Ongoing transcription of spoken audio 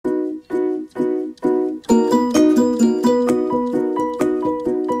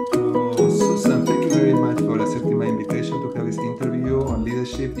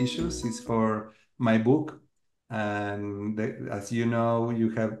leadership issues. It's for my book. And as you know,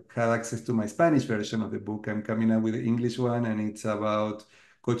 you have had access to my Spanish version of the book. I'm coming up with the English one, and it's about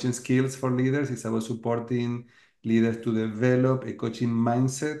coaching skills for leaders. It's about supporting leaders to develop a coaching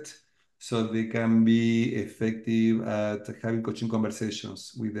mindset so they can be effective at having coaching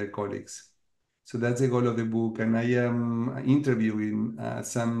conversations with their colleagues. So that's the goal of the book. And I am interviewing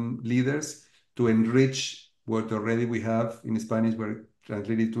some leaders to enrich what already we have in Spanish. We're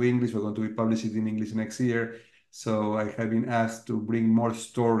translated to English. We're going to be publishing it in English next year. So I have been asked to bring more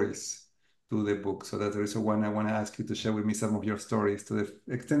stories to the book. So that's the reason why I want to ask you to share with me some of your stories to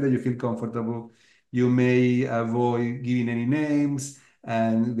the extent that you feel comfortable. You may avoid giving any names,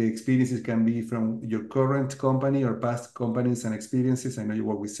 and the experiences can be from your current company or past companies and experiences. I know you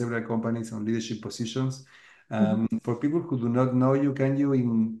work with several companies on leadership positions. Mhm. For people who do not know you, can you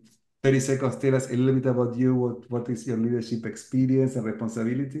in 30 seconds tell us a little bit about you? What is your leadership experience and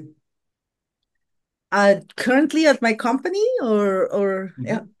responsibility? Currently at my company, or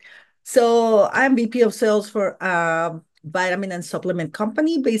yeah. Mhm. So I'm VP of sales for a vitamin and supplement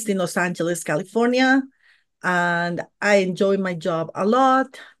company based in Los Angeles, California, and I enjoy my job a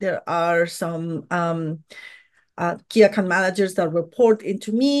lot. There are some key account managers that report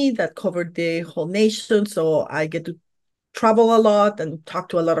into me that cover the whole nation, so I get to travel a lot and talk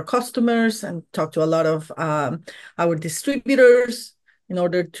to a lot of customers and talk to a lot of our distributors in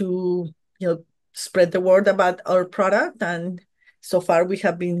order to, you know, spread the word about our product. And so far, we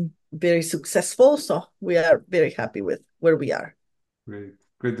have been very successful. So we are very happy with where we are. Great,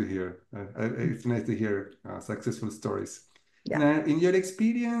 great to hear. It's nice to hear successful stories. Yeah. Now, in your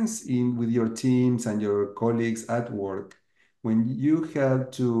experience with your teams and your colleagues at work, when you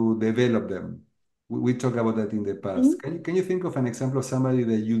had to develop them, we talked about that in the past. Mhm. Can you think of an example of somebody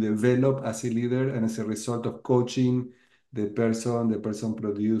that you develop as a leader, and as a result of coaching the person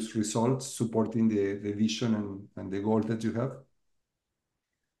produce results, supporting the vision and the goal that you have?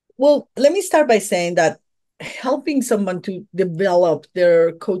 Well, let me start by saying that helping someone to develop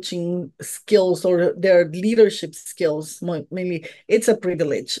their coaching skills or their leadership skills, mainly, it's a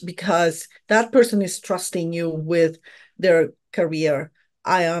privilege because that person is trusting you with their career.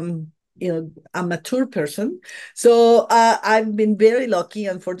 I am, a mature person. So I've been very lucky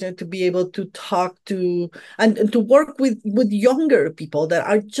and fortunate to be able to talk to and to work with younger people that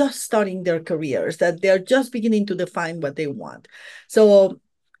are just starting their careers, that they're just beginning to define what they want. So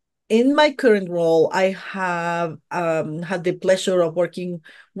in my current role, I have had the pleasure of working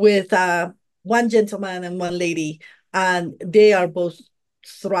with one gentleman and one lady, and they are both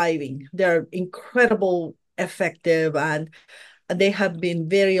thriving. They're incredible, effective, and they have been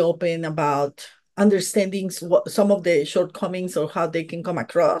very open about understanding some of the shortcomings or how they can come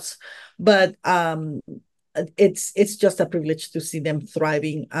across. But it's just a privilege to see them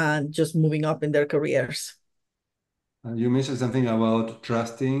thriving and just moving up in their careers. You mentioned something about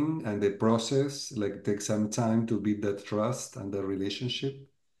trusting and the process, like it takes some time to build that trust and the relationship.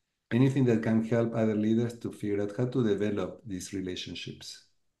 Anything that can help other leaders to figure out how to develop these relationships.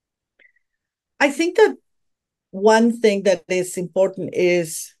 I think that one thing that is important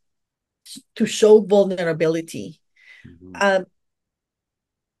is to show vulnerability. Mhm. Uh,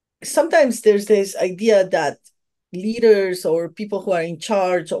 Sometimes there's this idea that leaders or people who are in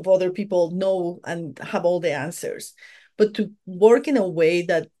charge of other people know and have all the answers, but to work in a way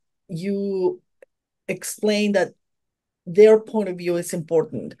that you explain that their point of view is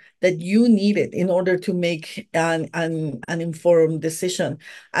important, that you need it in order to make an informed decision.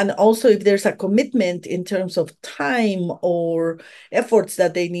 And also, if there's a commitment in terms of time or efforts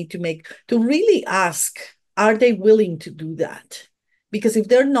that they need to make, to really ask, are they willing to do that? Because if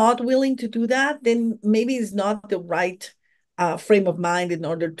they're not willing to do that, then maybe it's not the right frame of mind in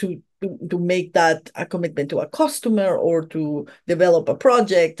order to make that a commitment to a customer or to develop a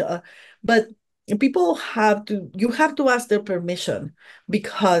project. But you have to ask their permission,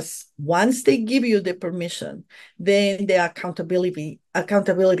 because once they give you the permission, then the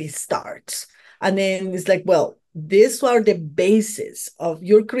accountability starts. And then it's like, well, these are the basis of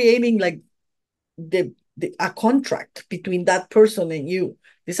you're creating like a contract between that person and you.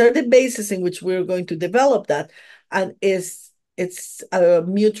 These are the basis in which we're going to develop that, and it's a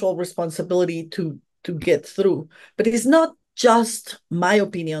mutual responsibility to get through. But it's not just my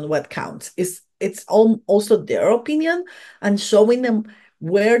opinion what counts. It's also their opinion, and showing them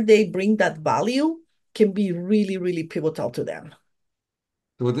where they bring that value can be really, really pivotal to them.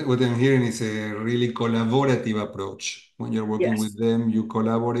 So what I'm hearing is a really collaborative approach. When you're working Yes. with them, you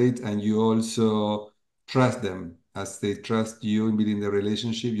collaborate and you also trust them as they trust you in building the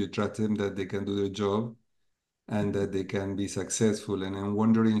relationship. You trust them that they can do their job. and that they can be successful. And I'm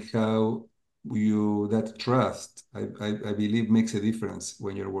wondering how that trust, I believe, makes a difference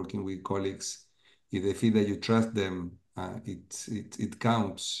when you're working with colleagues. If they feel that you trust them, it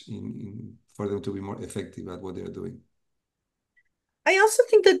counts for them to be more effective at what they're doing. I also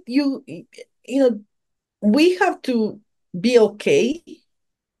think that we have to be okay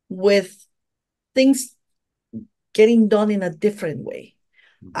with things getting done in a different way.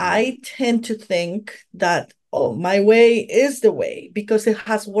 Mhm. I tend to think that, oh, my way is the way because it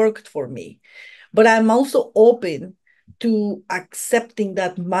has worked for me. But I'm also open to accepting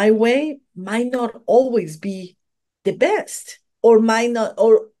that my way might not always be the best, or might not,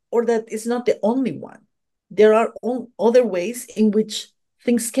 or that it's not the only one. There are other ways in which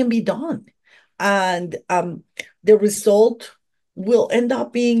things can be done, and the result will end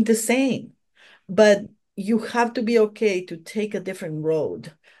up being the same, but you have to be okay to take a different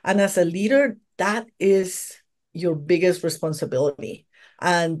road. And as a leader, that is your biggest responsibility.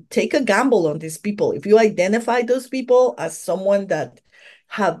 And take a gamble on these people. If you identify those people as someone that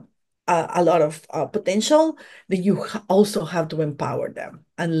have a lot of potential, then you also have to empower them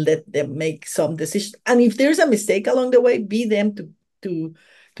and let them make some decisions. And if there's a mistake along the way, be them to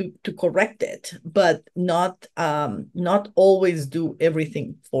to correct it, but not always do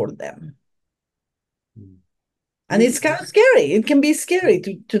everything for them. Mm. And it's kind of scary. It can be scary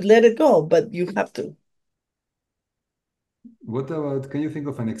to let it go, but you have to. What about, can you think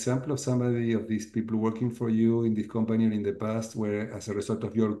of an example of somebody of these people working for you in this company or in the past where, as a result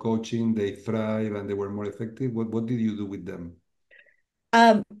of your coaching, they thrive and they were more effective? What did you do with them?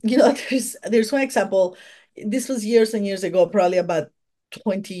 There's one example. This was years and years ago, probably about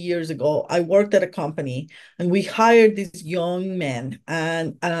 20 years ago. I worked at a company and we hired this young man,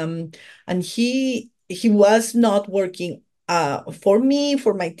 and he was not working for me,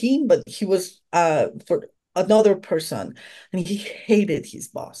 for my team, but he was for another person, and he hated his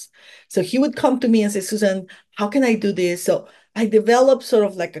boss. So he would come to me and say, Susan, how can I do this? So I developed sort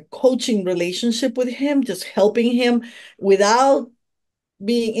of like a coaching relationship with him, just helping him without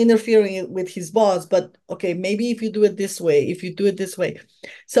being interfering with his boss, but okay, maybe if you do it this way, if you do it this way.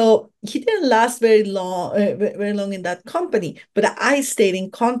 So he didn't last very long in that company, but I stayed in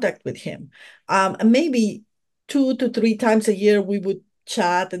contact with him. And maybe 2 to 3 times a year we would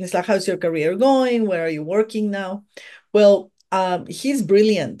chat, and it's like, how's your career going, where are you working now? Well, he's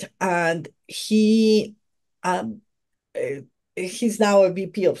brilliant, and um, uh, he's now a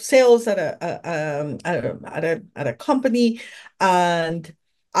VP of sales at a company. And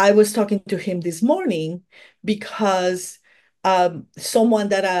I was talking to him this morning because someone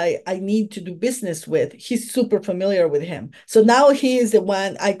that I need to do business with, he's super familiar with him. So now he is the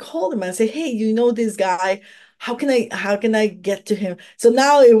one. I called him and say, hey, you know this guy? How can I get to him? So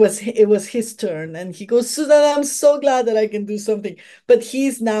now it was his turn, and he goes, Susan, I'm so glad that I can do something. But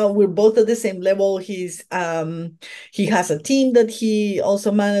we're both at the same level. He has a team that he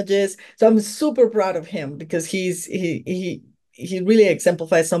also manages. So I'm super proud of him because he really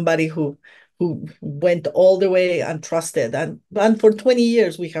exemplifies somebody who went all the way and trusted. And for 20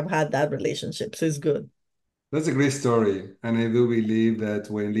 years we have had that relationship. So it's good. That's a great story. And I do believe that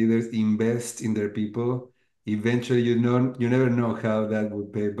when leaders invest in their people, eventually you never know how that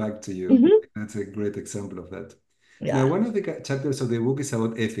would pay back to you. Mhm. That's a great example of that. Now, Yeah. one of the chapters of the book is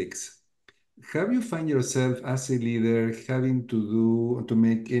about ethics. Have you find yourself as a leader having to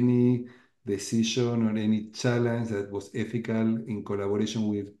make any decision or any challenge that was ethical in collaboration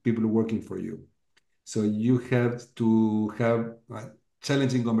with people working for you? So you have to have a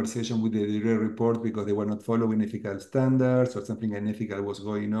challenging conversation with the direct report because they were not following ethical standards or something unethical was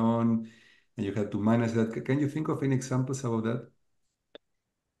going on, and you had to manage that. Can you think of any examples about that?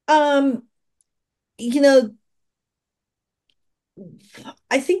 Um, you know,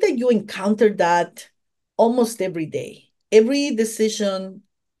 I think that you encounter that almost every day. Every decision,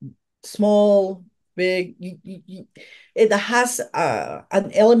 small, big, it has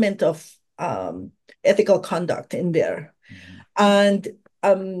an element of ethical conduct in there. Mhm. And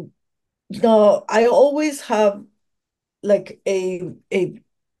I always have like a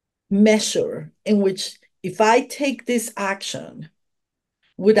measure in which, if I take this action,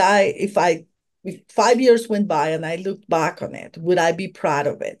 would I, if 5 years went by and I looked back on it, would I be proud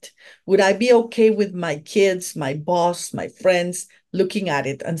of it? Would I be okay with my kids, my boss, my friends looking at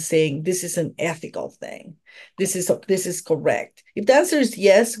it and saying, this is an ethical thing? This is correct. If the answer is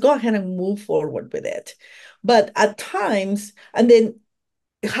yes, go ahead and move forward with it. But at times, and then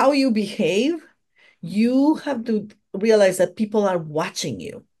how you behave, you have to realize that people are watching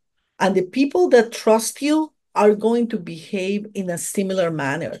you. And the people that trust you are going to behave in a similar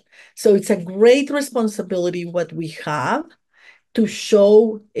manner. So it's a great responsibility what we have to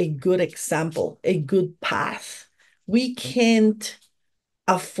show a good example, a good path. We can't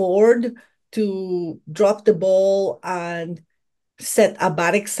afford to drop the ball and set a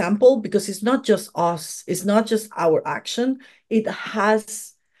bad example, because it's not just us, it's not just our action, it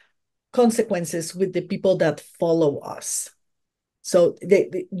has consequences with the people that follow us. So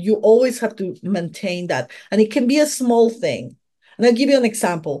you always have to maintain that. And it can be a small thing. And I'll give you an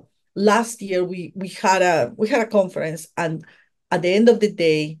example. Last year we had a conference, and at the end of the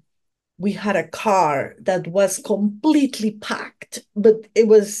day, we had a car that was completely packed, but it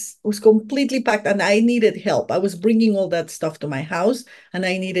was completely packed, and I needed help. I was bringing all that stuff to my house, and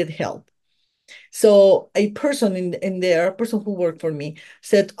I needed help. So a person in there, a person who worked for me,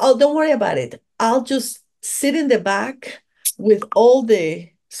 said, "Oh, don't worry about it. I'll just sit in the back with all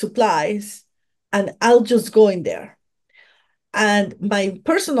the supplies, and I'll just go in there." And my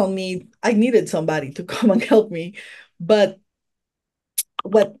personal need, I needed somebody to come and help me. But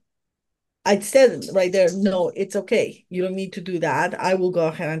what I said right there, no, it's okay. You don't need to do that. I will go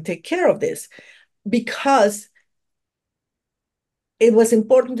ahead and take care of this, because it was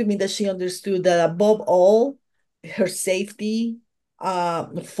important to me that she understood that above all, her safety,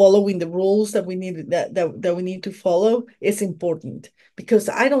 following the rules that we need that we need to follow is important, because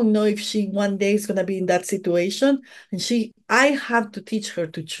I don't know if she one day is going to be in that situation, and I have to teach her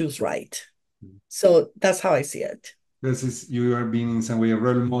to choose right. So that's how I see it. This is you are being in some way a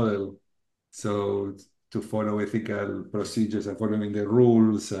role model. So to follow ethical procedures and following the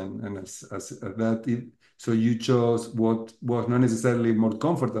rules and as that so you chose what was not necessarily more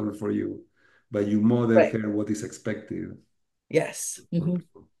comfortable for you, but you model Right. her what is expected. Yes. Mhm.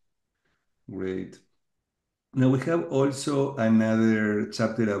 Great. Now we have also another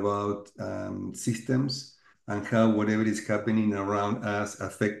chapter about systems and how whatever is happening around us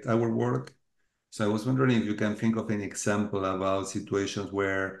affect our work. So I was wondering if you can think of an example about situations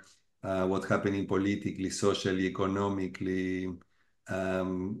where what's happening politically, socially, economically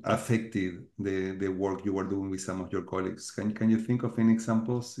affected the work you were doing with some of your colleagues. Can you think of any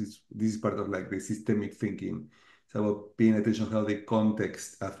examples? This is part of like the systemic thinking. It's about paying attention how the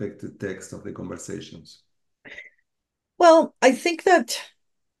context affects the text of the conversations. Well, I think that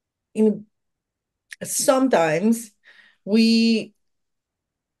in sometimes we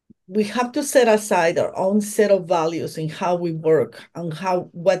we have to set aside our own set of values in how we work and how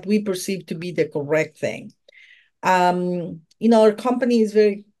what we perceive to be the correct thing. Our company is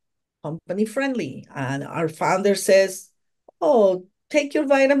very company friendly, and our founder says, "Oh, take your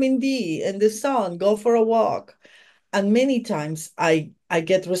vitamin D in the sun, go for a walk." And many times I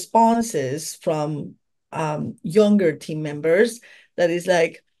get responses from younger team members that is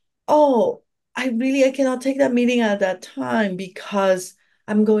like, "Oh, I cannot take that meeting at that time because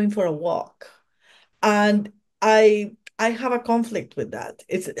I'm going for a walk." And I have a conflict with that.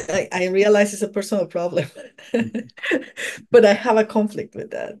 I realize it's a personal problem, but I have a conflict with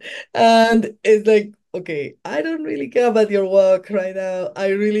that. And it's like, okay, I don't really care about your work right now. I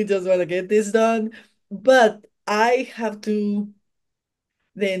really just want to get this done. But I have to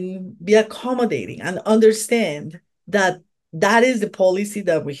then be accommodating and understand that that is the policy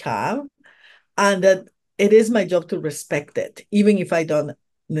that we have, and that it is my job to respect it, even if I don't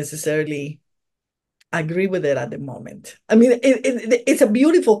necessarily agree with it at the moment. I mean, it's a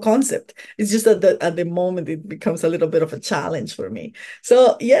beautiful concept. It's just that at the moment it becomes a little bit of a challenge for me.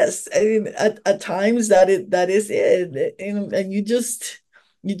 So yes, I mean, at times that is it, and you just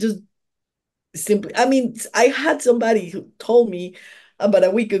simply. I mean, I had somebody who told me about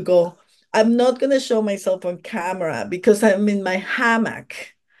a week ago, "I'm not gonna show myself on camera because I'm in my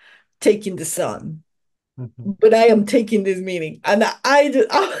hammock taking the sun, but I am taking this meeting," and I just.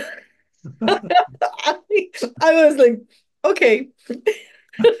 I was like, okay.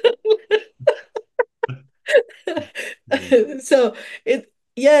 Yeah. So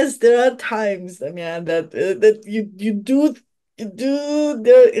yes, there are times, I mean, that you do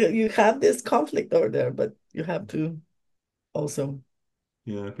there you have this conflict over there, but you have to also.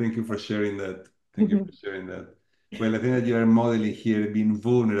 Yeah, thank you for sharing that. Thank you for Mhm, sharing that. Well, I think that you are modeling here being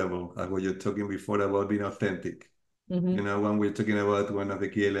vulnerable, as what you're talking before about being authentic. mhm. When we're talking about one of the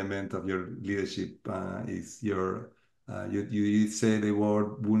key elements of your leadership is you say the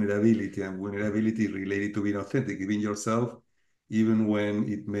word vulnerability, and vulnerability related to being authentic, being yourself, even when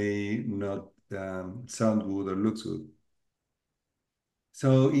it may not sound good or looks good.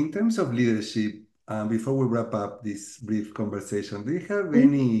 So, in terms of leadership, before we wrap up this brief conversation, do you have Mhm.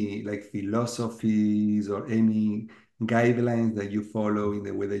 any like philosophies or any guidelines that you follow in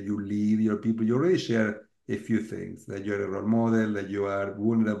the way that you lead your people? You already share a few things, that you are a role model, that you are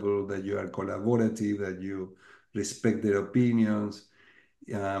vulnerable, that you are collaborative, that you respect their opinions.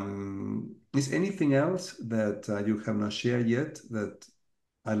 Is anything else that you have not shared yet that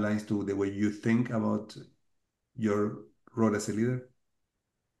aligns to the way you think about your role as a leader?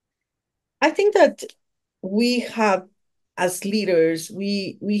 I think that we have, as leaders,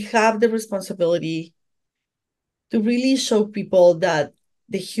 we have the responsibility to really show people that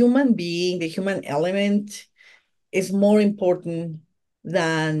the human being, the human element, is more important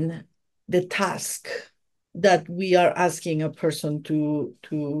than the task that we are asking a person to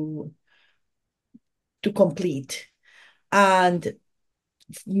complete. And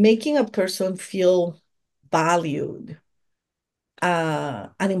making a person feel valued,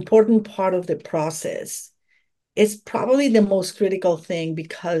 an important part of the process, is probably the most critical thing,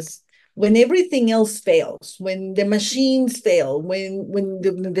 because when everything else fails, when the machines fail, when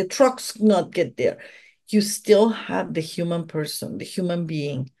the trucks not get there, you still have the human person, the human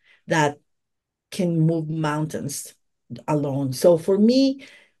being that can move mountains alone. So for me,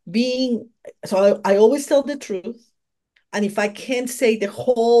 being so I always tell the truth. And if I can't say the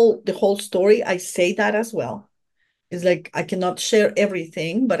whole story, I say that as well. It's like I cannot share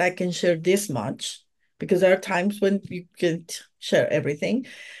everything, but I can share this much, because there are times when you can't share everything.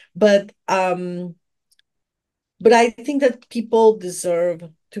 But I think that people deserve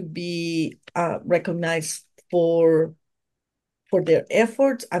to be recognized for their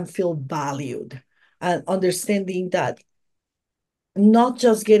efforts and feel valued, and understanding that not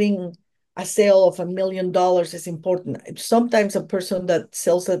just getting a sale of $1 million is important. Sometimes a person that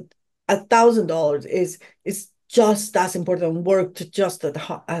sells at $1,000 is just as important, worked just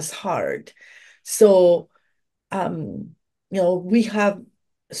as hard. So we have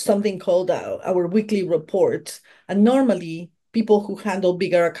something called our weekly reports, and normally people who handle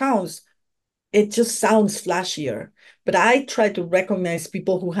bigger accounts, it just sounds flashier. But I try to recognize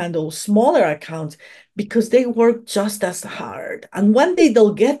people who handle smaller accounts, because they work just as hard. And one day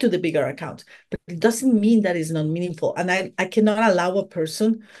they'll get to the bigger accounts, but it doesn't mean that it's not meaningful. And I cannot allow a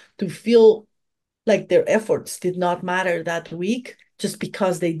person to feel like their efforts did not matter that week just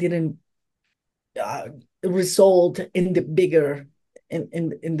because they didn't uh, result in the bigger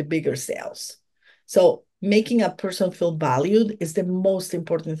in the bigger sales. So making a person feel valued is the most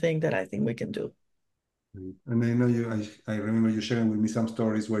important thing that I think we can do. And I know I remember you sharing with me some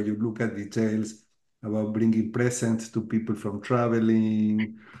stories where you look at details about bringing presents to people from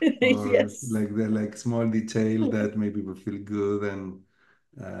traveling, or Yes. like small detail that make people feel good, and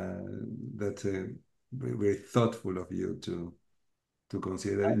that's very thoughtful of you to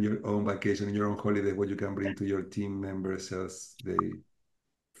consider in your own vacation, in your own holiday, what you can bring to your team members as they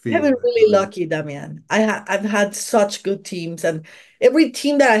I've feel been that really lucky, Damian. I've had such good teams, and every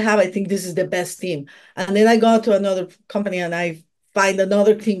team that I have, I think this is the best team. And then I go to another company and I find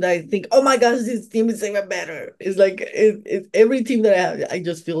another team that I think, oh my gosh, this team is even better. It's like every team that I have, I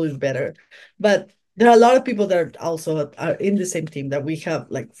just feel is better. But there are a lot of people that are also are in the same team that we have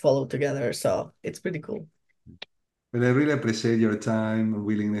like followed together. So it's pretty cool. Well, I really appreciate your time and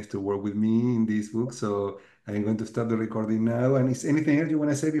willingness to work with me in this book. So I'm going to stop the recording now. And is anything else you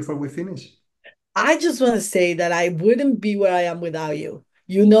want to say before we finish? I just want to say that I wouldn't be where I am without you.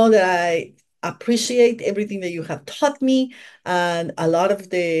 You know that I appreciate everything that you have taught me, and a lot of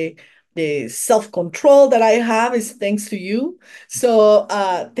the self-control that I have is thanks to you. So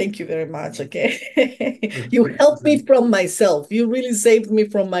thank you very much. Okay. You helped me from myself. You really saved me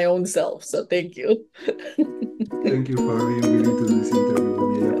from my own self. So thank you. Thank you for being willing to do this interview with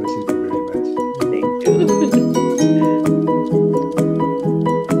me. I appreciate it very much. Thank you.